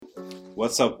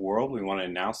What's up, world? We want to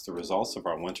announce the results of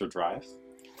our winter drive.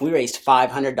 We raised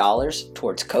 $500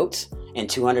 towards coats and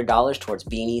 $200 towards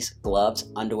beanies, gloves,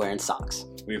 underwear, and socks.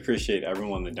 We appreciate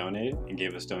everyone that donated and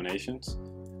gave us donations.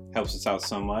 Helps us out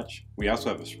so much. We also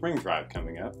have a spring drive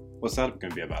coming up. What's that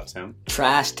going to be about, Tim?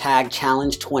 Trash Tag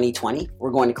Challenge 2020.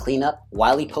 We're going to clean up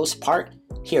Wiley Post Park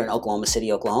here in Oklahoma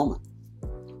City, Oklahoma.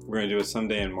 We're going to do it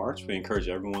someday in March. We encourage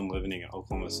everyone living in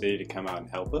Oklahoma City to come out and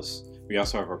help us. We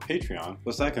also have our Patreon.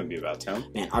 What's that going to be about, Tim?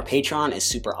 Man, our Patreon is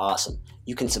super awesome.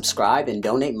 You can subscribe and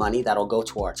donate money that'll go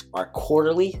towards our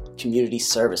quarterly community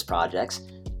service projects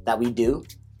that we do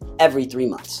every 3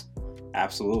 months.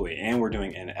 Absolutely. And we're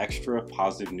doing an extra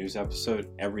positive news episode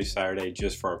every Saturday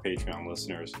just for our Patreon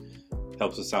listeners.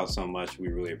 Helps us out so much. We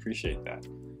really appreciate that.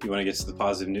 You want to get to the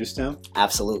positive news, Tim?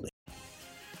 Absolutely.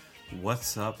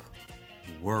 What's up,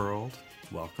 world?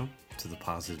 Welcome to the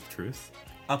Positive Truth,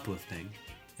 uplifting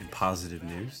and positive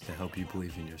news to help you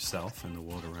believe in yourself and the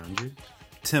world around you.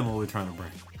 Tim, what are we trying to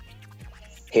bring?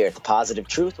 Here at The Positive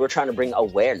Truth, we're trying to bring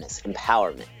awareness,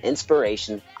 empowerment,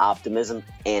 inspiration, optimism,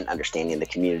 and understanding the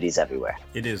communities everywhere.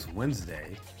 It is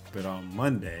Wednesday, but on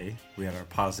Monday, we had our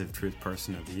Positive Truth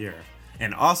Person of the Year.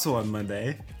 And also on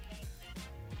Monday,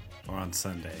 or on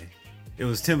Sunday, it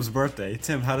was Tim's birthday.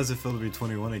 Tim, how does it feel to be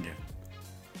 21 again?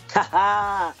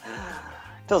 Haha!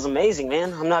 Feels amazing,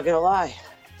 man. I'm not going to lie.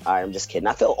 All right, I'm just kidding.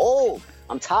 I feel old.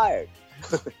 I'm tired.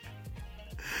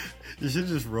 You should have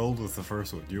just rolled with the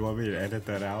first one. Do you want me to edit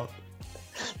that out?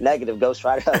 Negative, Ghost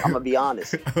Rider. I'm going to be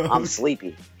honest. I'm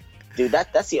sleepy. Dude,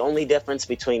 that's the only difference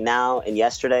between now and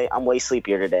yesterday. I'm way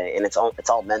sleepier today, and it's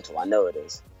all mental. I know it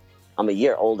is. I'm a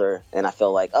year older, and I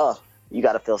feel like, oh, you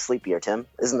got to feel sleepier, Tim.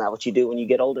 Isn't that what you do when you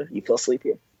get older? You feel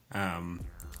sleepier?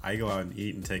 I go out and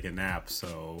eat and take a nap,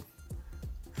 so...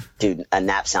 Dude, a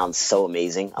nap sounds so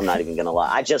amazing. I'm not even going to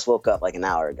lie. I just woke up like an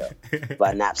hour ago,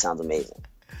 but a nap sounds amazing.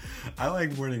 I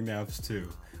like morning naps too.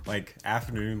 Like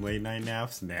afternoon, late night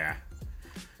naps, nah.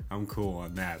 I'm cool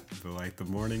on that. But like the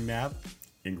morning nap,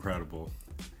 incredible.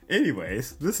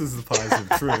 Anyways, this is the Positive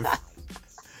Truth.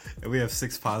 And we have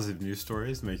 6 positive news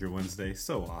stories to make your Wednesday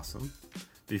so awesome.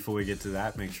 Before we get to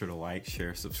that, make sure to like,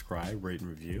 share, subscribe, rate, and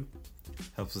review.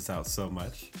 Helps us out so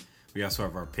much. We also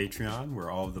have our Patreon, where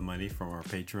all of the money from our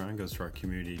Patreon goes to our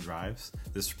community drives.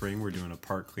 This spring, we're doing a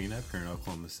park cleanup here in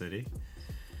Oklahoma City.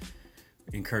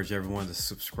 Encourage everyone to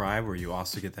subscribe, where you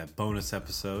also get that bonus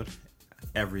episode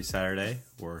every Saturday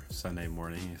or Sunday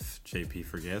morning if JP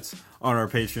forgets on our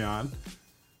Patreon.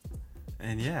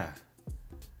 And yeah,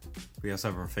 we also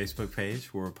have our Facebook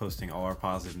page where we're posting all our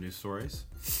positive news stories.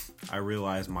 I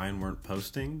realized mine weren't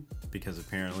posting because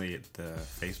apparently the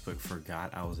Facebook forgot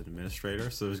I was an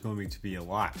administrator, so there's going to be a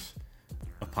lot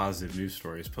of positive news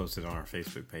stories posted on our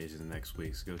Facebook page in the next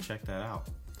week, so go check that out.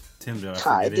 Tim, did I forget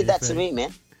anything? It did that to me,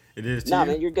 man. It did it to you? No,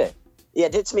 man, you're good. Yeah,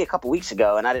 it did to me a couple weeks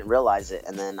ago, and I didn't realize it,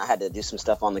 and then I had to do some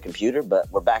stuff on the computer,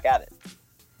 but we're back at it.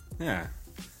 Yeah.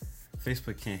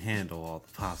 Facebook can't handle all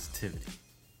the positivity.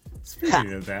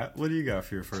 Speaking of that, what do you got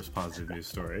for your first positive news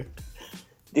story?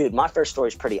 Dude, my first story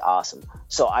is pretty awesome.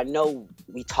 So I know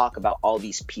we talk about all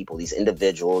these people, these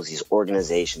individuals, these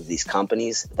organizations, these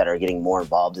companies that are getting more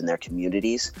involved in their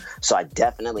communities. So I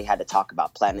definitely had to talk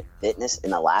about Planet Fitness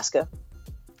in Alaska.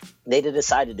 They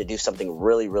decided to do something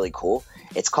really, really cool.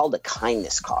 It's called a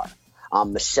kindness car.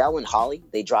 Michelle and Holly,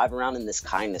 they drive around in this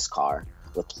kindness car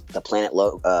with the Planet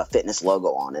Fitness logo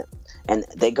on it. And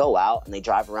they go out and they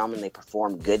drive around and they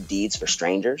perform good deeds for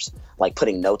strangers, like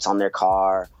putting notes on their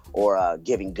car or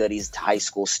giving goodies to high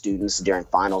school students during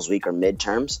finals week or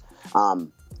midterms.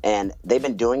 And they've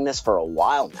been doing this for a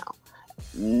while now.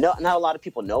 Not a lot of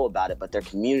people know about it, but their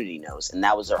community knows. And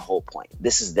that was their whole point.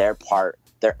 This is their part,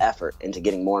 their effort into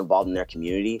getting more involved in their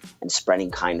community and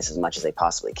spreading kindness as much as they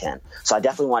possibly can. So I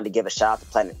definitely wanted to give a shout out to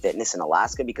Planet Fitness in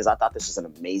Alaska because I thought this was an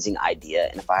amazing idea.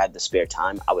 And if I had the spare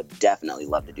time, I would definitely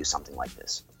love to do something like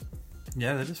this.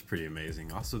 Yeah, that is pretty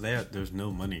amazing. Also, there's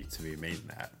no money to be made in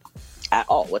that. At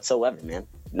all, whatsoever, man.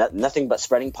 Nothing but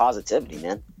spreading positivity,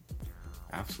 man.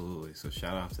 Absolutely. So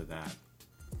shout out to that.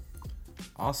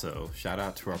 Also, shout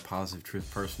out to our Positive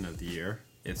Truth Person of the Year.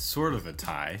 It's sort of a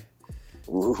tie.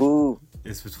 Woohoo!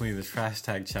 It's between the Trash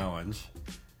Tag Challenge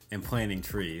and planting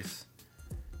trees.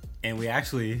 And we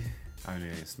actually, I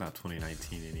mean, it's not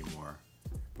 2019 anymore,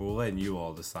 but we're letting you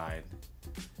all decide.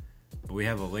 But we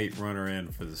have a late runner in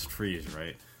for this trees,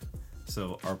 right?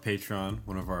 So our Patreon,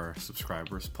 one of our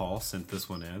subscribers, Paul, sent this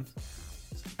one in.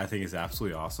 I think it's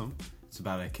absolutely awesome. It's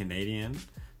about a Canadian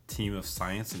team of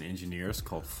science and engineers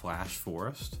called Flash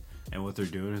Forest. And what they're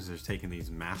doing is they're taking these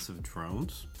massive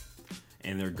drones,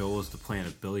 and their goal is to plant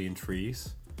 1 billion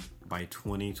trees by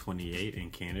 2028 in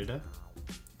Canada.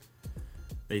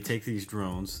 they take these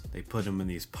drones, they put them in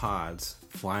these pods,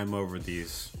 fly them over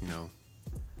these,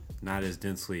 not as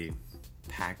densely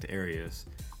packed areas,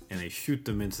 and they shoot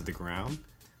them into the ground.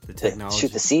 The technology.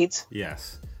 Shoot the seeds?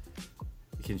 Yes.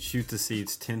 You can shoot the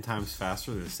seeds 10 times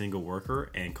faster than a single worker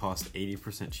and cost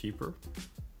 80% cheaper.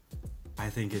 I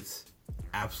think it's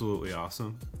absolutely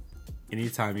awesome.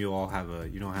 Anytime you all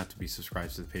you don't have to be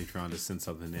subscribed to the Patreon to send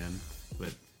something in,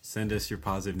 but send us your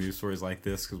positive news stories like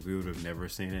this because we would have never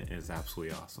seen it, and it's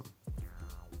absolutely awesome.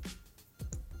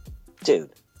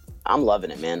 Dude, I'm loving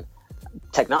it, man.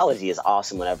 Technology is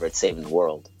awesome whenever it's saving the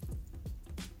world.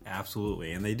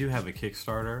 Absolutely. And they do have a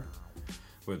Kickstarter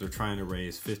where they're trying to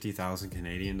raise 50,000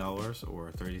 Canadian dollars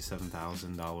or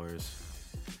 $37,000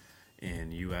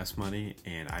 in US money,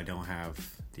 and I don't have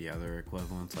the other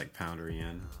equivalents like pound or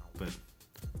yen, but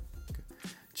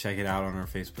check it out on our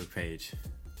Facebook page.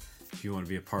 If you want to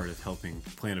be a part of helping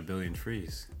plant 1 billion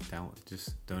trees,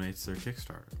 just donate to their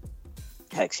Kickstarter.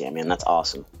 Heck yeah, man, that's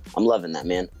awesome. I'm loving that,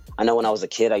 man. I know when I was a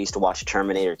kid, I used to watch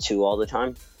Terminator 2 all the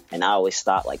time, and I always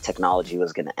thought like technology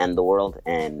was going to end the world,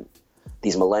 and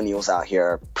these millennials out here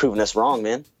are proving us wrong,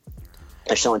 man.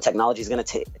 They're showing technology is going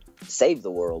to save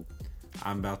the world.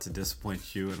 I'm about to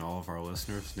disappoint you and all of our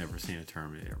listeners. Never seen a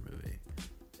Terminator movie.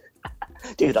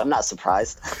 Dude, I'm not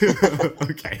surprised.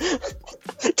 Okay.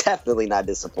 Definitely not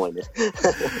disappointed.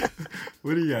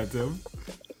 What do you got, Tim?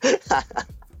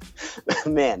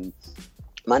 Man,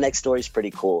 my next story is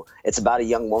pretty cool. It's about a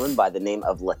young woman by the name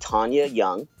of LaTanya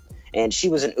Young, and she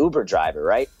was an Uber driver,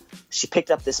 right? She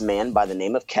picked up this man by the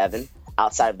name of Kevin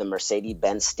outside of the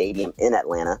Mercedes-Benz Stadium in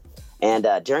Atlanta, and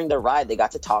during their ride, they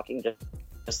got to talking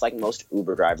just like most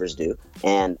Uber drivers do,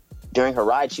 and during her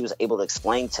ride, she was able to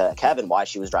explain to Kevin why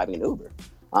she was driving an Uber.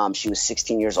 She was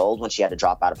 16 years old when she had to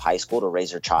drop out of high school to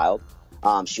raise her child.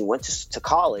 She went to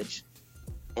college,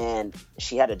 and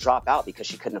she had to drop out because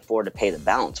she couldn't afford to pay the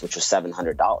balance, which was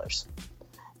 $700.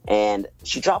 And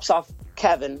she drops off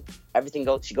Kevin.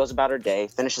 She goes about her day,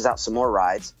 finishes out some more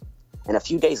rides. And a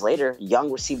few days later,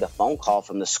 Young received a phone call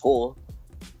from the school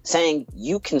saying,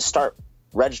 "You can start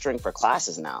registering for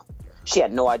classes now." She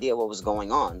had no idea what was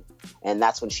going on. And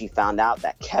that's when she found out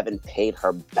that Kevin paid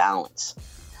her balance.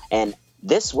 And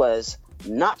this was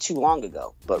not too long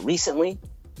ago, but recently,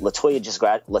 LaTanya,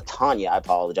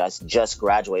 just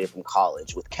graduated from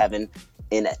college with Kevin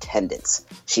in attendance.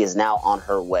 She is now on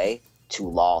her way to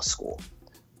law school.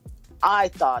 I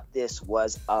thought this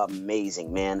was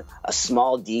amazing, man. A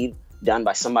small deed done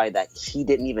by somebody that he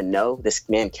didn't even know. This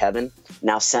man, Kevin,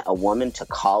 now sent a woman to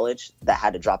college that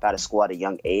had to drop out of school at a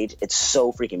young age. It's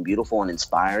so freaking beautiful and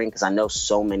inspiring because I know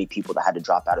so many people that had to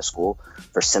drop out of school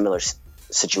for similar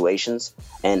situations.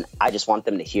 And I just want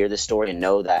them to hear this story and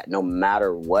know that no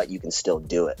matter what, you can still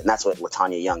do it. And that's what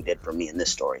LaTanya Young did for me in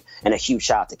this story. And a huge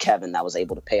shout out to Kevin that was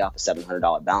able to pay off a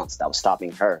 $700 balance that was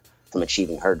stopping her from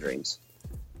achieving her dreams.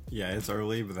 Yeah, it's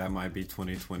early, but that might be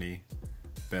 2020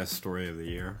 best story of the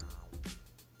year.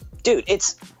 Dude,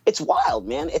 it's wild,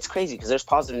 man. It's crazy because there's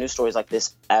positive news stories like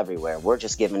this everywhere. We're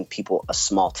just giving people a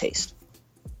small taste.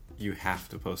 You have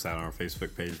to post that on our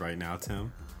Facebook page right now,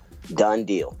 Tim. Done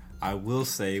deal. I will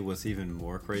say what's even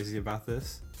more crazy about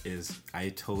this is I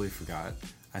totally forgot.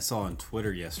 I saw on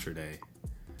Twitter yesterday,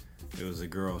 it was a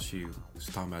girl, she was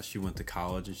talking about she went to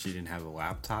college and she didn't have a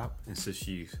laptop. And so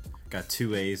she got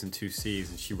 2 A's and 2 C's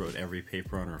and she wrote every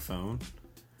paper on her phone.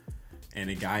 And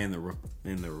a guy in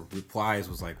the replies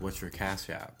was like, "What's your Cash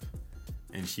App?"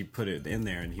 And she put it in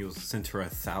there, and he sent her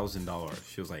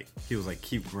 $1,000. He was like,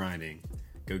 "Keep grinding,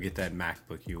 go get that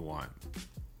MacBook you want."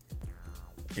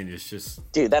 And it's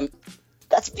just, dude,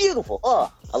 that's beautiful.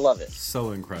 Oh, I love it.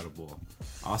 So incredible.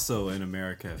 Also, in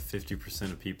America,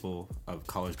 50% of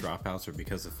college dropouts are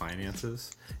because of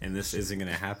finances, and this isn't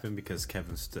going to happen because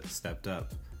Kevin stepped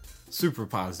up. Super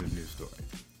positive news story.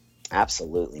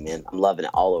 Absolutely, man. I'm loving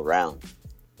it all around.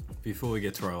 Before we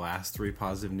get to our last 3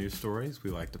 positive news stories,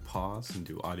 we like to pause and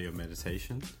do audio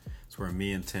meditation. It's where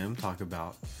me and Tim talk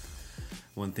about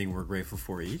one thing we're grateful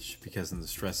for each, because in the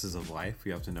stresses of life,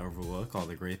 we often overlook all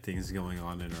the great things going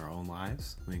on in our own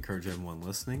lives. We encourage everyone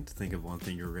listening to think of one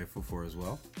thing you're grateful for as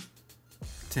well.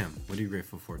 Tim, what are you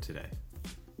grateful for today?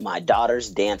 My daughter's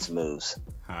dance moves.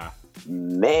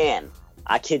 Man,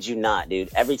 I kid you not,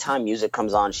 dude. Every time music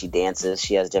comes on, she dances.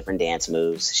 She has different dance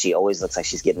moves. She always looks like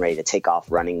she's getting ready to take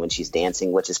off running when she's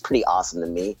dancing, which is pretty awesome to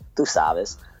me. Tu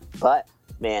sabes. But,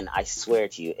 man, I swear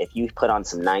to you, if you put on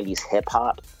some 90s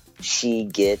hip-hop, she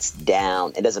gets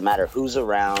down. It doesn't matter who's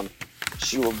around.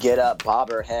 She will get up, bob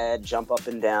her head, jump up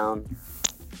and down.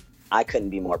 I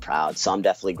couldn't be more proud. So I'm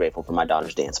definitely grateful for my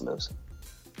daughter's dance moves.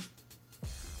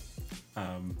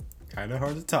 Kind of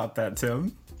hard to top that,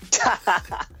 Tim.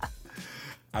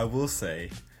 I will say,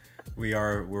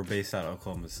 we're based out of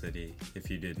Oklahoma City, if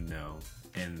you didn't know,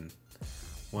 and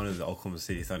one of the Oklahoma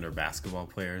City Thunder basketball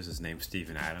players is named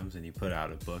Steven Adams, and he put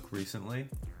out a book recently,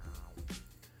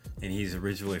 and he's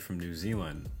originally from New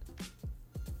Zealand,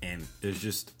 and there's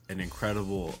just an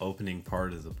incredible opening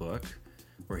part of the book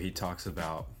where he talks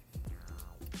about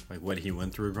like what he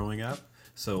went through growing up.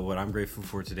 So what I'm grateful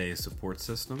for today is support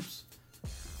systems,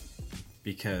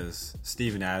 because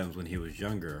Steven Adams, when he was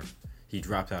younger, he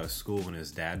dropped out of school when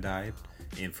his dad died,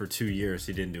 and for 2 years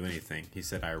he didn't do anything. He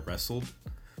said, I wrestled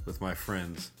with my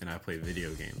friends and I played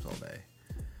video games all day.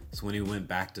 So when he went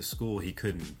back to school, he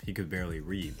could barely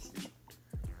read.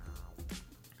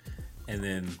 And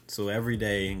then, so every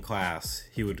day in class,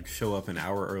 he would show up an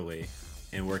hour early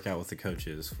and work out with the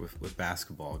coaches with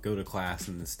basketball, go to class,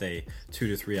 and then stay 2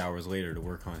 to 3 hours later to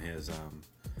work on his,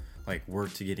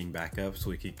 work to getting back up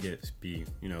so he could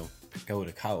go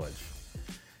to college.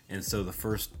 And so the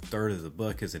first third of the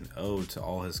book is an ode to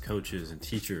all his coaches and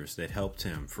teachers that helped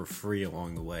him for free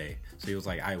along the way. So he was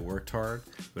like, I worked hard,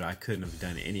 but I couldn't have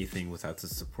done anything without the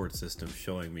support system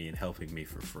showing me and helping me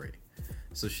for free.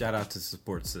 So shout out to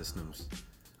support systems.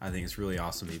 I think it's really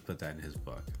awesome he put that in his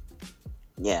book.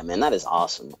 Yeah, man, that is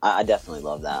awesome. I definitely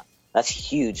love that. That's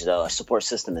huge, though. A support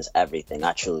system is everything.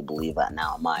 I truly believe that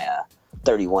now in my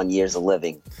 31 years of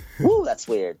living. Woo, that's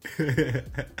weird.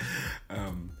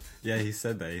 Yeah, he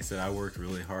said that. He said, I worked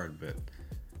really hard, but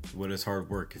what is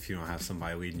hard work if you don't have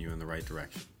somebody leading you in the right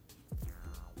direction?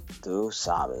 Du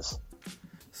sabes.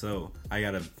 So,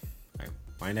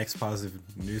 my next positive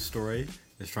news story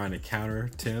is trying to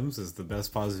counter Tim's as the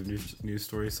best positive news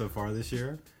story so far this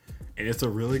year. And it's a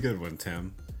really good one,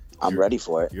 Tim. I'm ready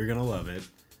for it. You're going to love it.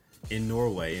 In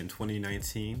Norway in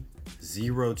 2019,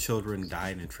 0 children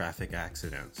died in traffic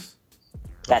accidents.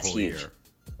 That's huge. Year.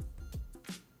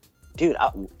 Dude,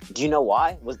 do you know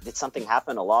why? Did something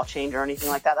happen, a law change or anything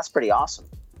like that? That's pretty awesome.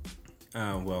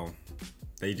 Well,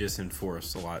 they just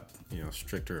enforce a lot,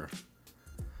 stricter.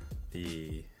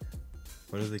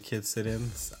 What do the kids sit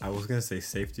in? I was going to say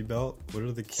safety belt. What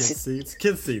are the kids' seats?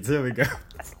 Kids' seats, there we go.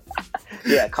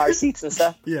 Yeah, car seats and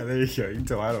stuff. Yeah, there you go. You can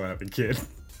tell I don't have a kid.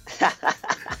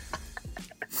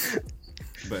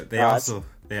 But they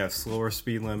have slower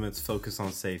speed limits, focus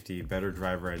on safety, better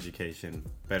driver education,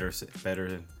 better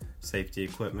safety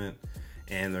equipment,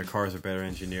 and their cars are better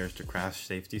engineers to crash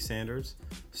safety standards.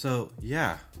 So,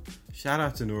 yeah, shout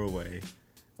out to Norway.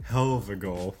 Hell of a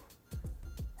goal.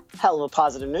 Hell of a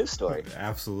positive news story.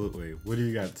 Absolutely. What do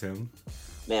you got, Tim?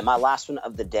 Man, my last one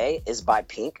of the day is by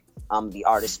Pink, the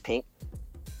artist Pink.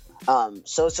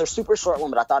 So it's a super short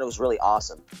one, but I thought it was really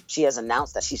awesome. She has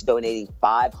announced that she's donating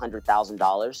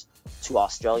 $500,000 to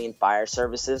Australian fire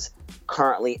services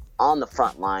currently on the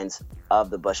front lines of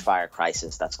the bushfire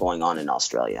crisis that's going on in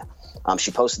Australia.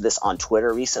 She posted this on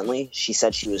Twitter recently. She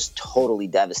said she was totally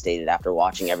devastated after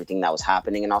watching everything that was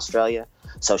happening in Australia.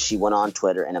 So she went on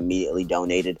Twitter and immediately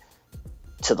donated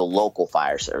to the local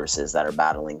fire services that are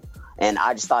battling. And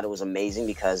I just thought it was amazing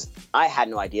because I had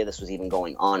no idea this was even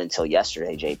going on until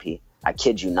yesterday, JP. I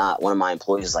kid you not. One of my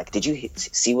employees was like, did you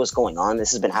see what's going on?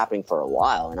 This has been happening for a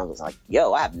while. And I was like,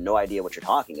 yo, I have no idea what you're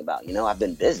talking about. I've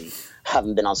been busy. I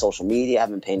haven't been on social media. I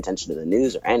haven't been paying attention to the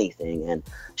news or anything. And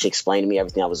she explained to me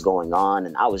everything that was going on.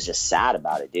 And I was just sad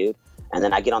about it, dude. And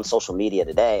then I get on social media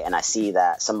today and I see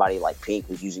that somebody like Pink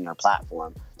was using her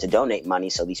platform to donate money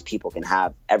so these people can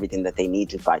have everything that they need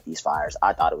to fight these fires.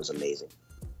 I thought it was amazing.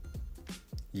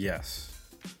 Yes,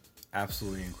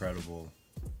 absolutely incredible.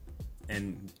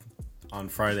 And on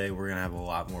Friday, we're going to have a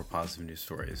lot more positive news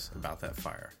stories about that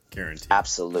fire. Guaranteed.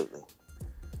 Absolutely.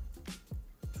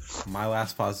 My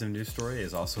last positive news story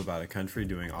is also about a country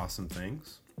doing awesome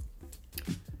things.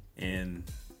 In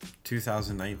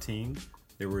 2019,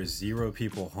 there were 0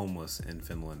 people homeless in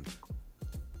Finland.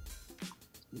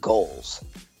 Goals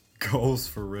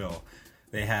for real.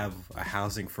 They have a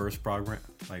housing first program,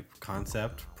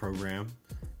 program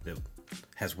that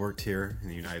has worked here in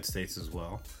the United States as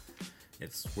well.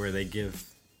 It's where they give,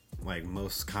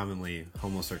 most commonly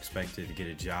homeless are expected to get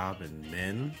a job and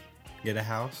then get a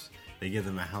house. They give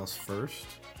them a house first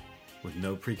with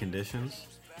no preconditions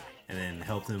and then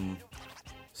help them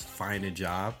find a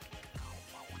job,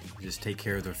 just take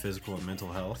care of their physical and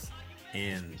mental health.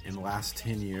 And in the last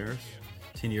 10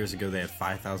 years ago, they had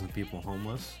 5,000 people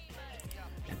homeless.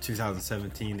 In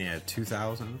 2017, they had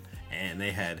 2,000, and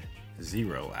they had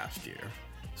 0 last year.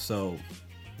 So,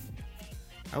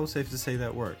 I would safe to say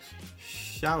that works.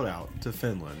 Shout out to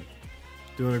Finland,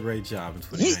 doing a great job in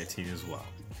 2019 as well.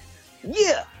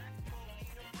 Yeah!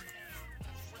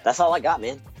 That's all I got,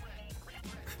 man.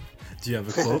 Do you have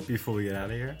a quote before we get out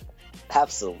of here?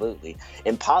 Absolutely.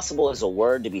 Impossible is a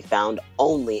word to be found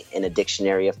only in a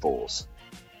dictionary of fools.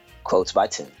 Quotes by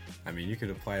Tim. I mean, you could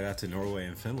apply that to Norway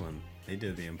and Finland. They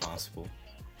did the impossible.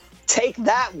 Take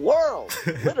that, world!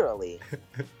 Literally.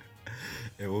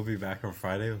 And we'll be back on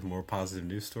Friday with more positive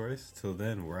news stories. Till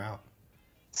then, we're out.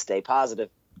 Stay positive.